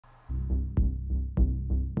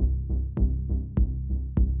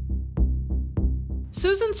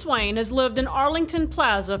Susan Swain has lived in Arlington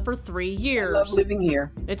Plaza for 3 years. I love living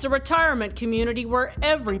here. It's a retirement community where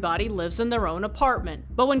everybody lives in their own apartment.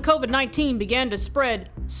 But when COVID-19 began to spread,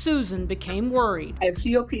 Susan became worried. I have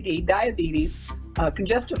COPD, diabetes,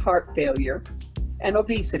 congestive heart failure, and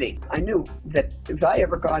obesity. I knew that if I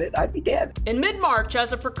ever got it, I'd be dead. In mid-March,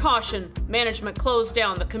 as a precaution, management closed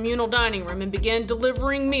down the communal dining room and began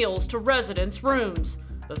delivering meals to residents' rooms.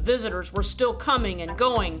 But visitors were still coming and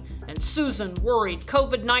going, and Susan worried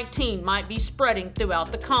COVID-19 might be spreading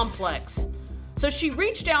throughout the complex. So she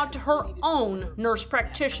reached out to her own nurse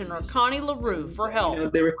practitioner, Connie LaRue, for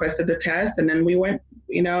help. They requested the test, and then we went.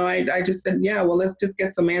 I just said, yeah, well, let's just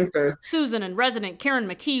get some answers. Susan and resident Karen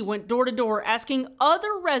McKee went door to door asking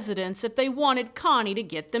other residents if they wanted Connie to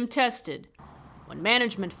get them tested. When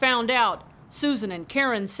management found out, Susan and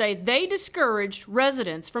Karen say they discouraged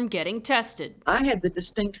residents from getting tested. I had the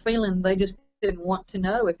distinct feeling they just didn't want to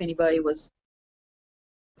know if anybody was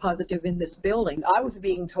positive in this building. I was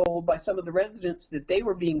being told by some of the residents that they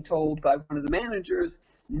were being told by one of the managers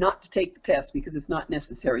not to take the test because it's not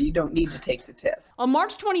necessary. You don't need to take the test. On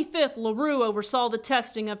March 25th, LaRue oversaw the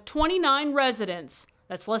testing of 29 residents.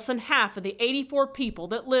 That's less than half of the 84 people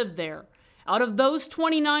that lived there. Out of those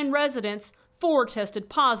 29 residents, 4 tested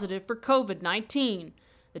positive for COVID-19.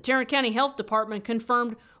 The Tarrant-County Health Department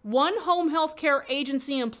confirmed one home health care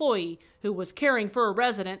agency employee who was caring for a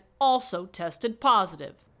resident also tested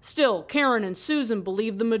positive. Still, Karen and Susan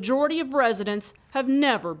believe the majority of residents have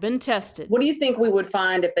never been tested. What do you think we would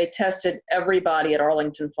find if they tested everybody at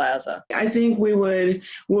Arlington Plaza? I think we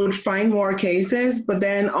would find more cases, but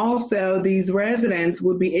then also these residents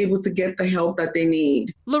would be able to get the help that they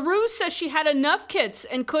need. LaRue says she had enough kits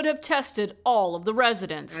and could have tested all of the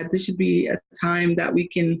residents. This should be a time that we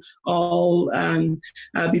can all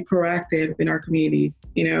be proactive in our communities,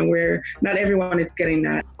 where not everyone is getting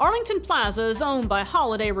that. Arlington Plaza is owned by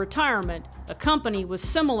Holiday Retirement, a company with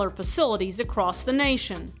similar facilities across the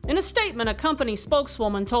nation. In a statement, a company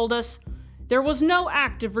spokeswoman told us, "There was no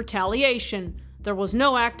active retaliation. There was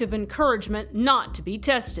no active encouragement not to be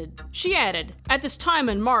tested." She added, "At this time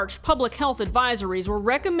in March, public health advisories were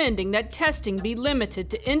recommending that testing be limited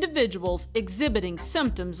to individuals exhibiting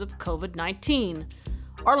symptoms of COVID-19.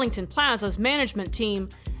 Arlington Plaza's management team,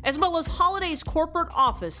 as well as Holiday's corporate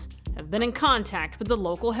office, have been in contact with the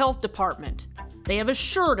local health department. They have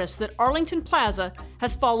assured us that Arlington Plaza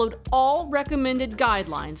has followed all recommended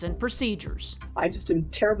guidelines and procedures." I just am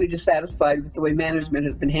terribly dissatisfied with the way management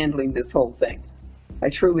has been handling this whole thing. I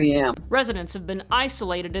truly am. Residents have been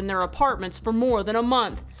isolated in their apartments for more than a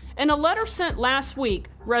month. In a letter sent last week,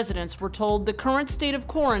 residents were told the current state of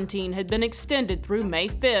quarantine had been extended through May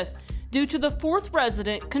 5th due to the 4th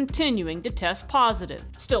resident continuing to test positive.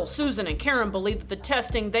 Still, Susan and Karen believe that the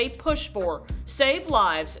testing they pushed for saved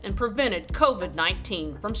lives and prevented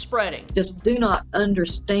COVID-19 from spreading. Just do not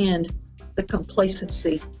understand the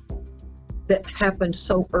complacency that happened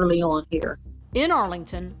so early on here. In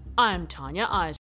Arlington, I'm Tanya Eisen.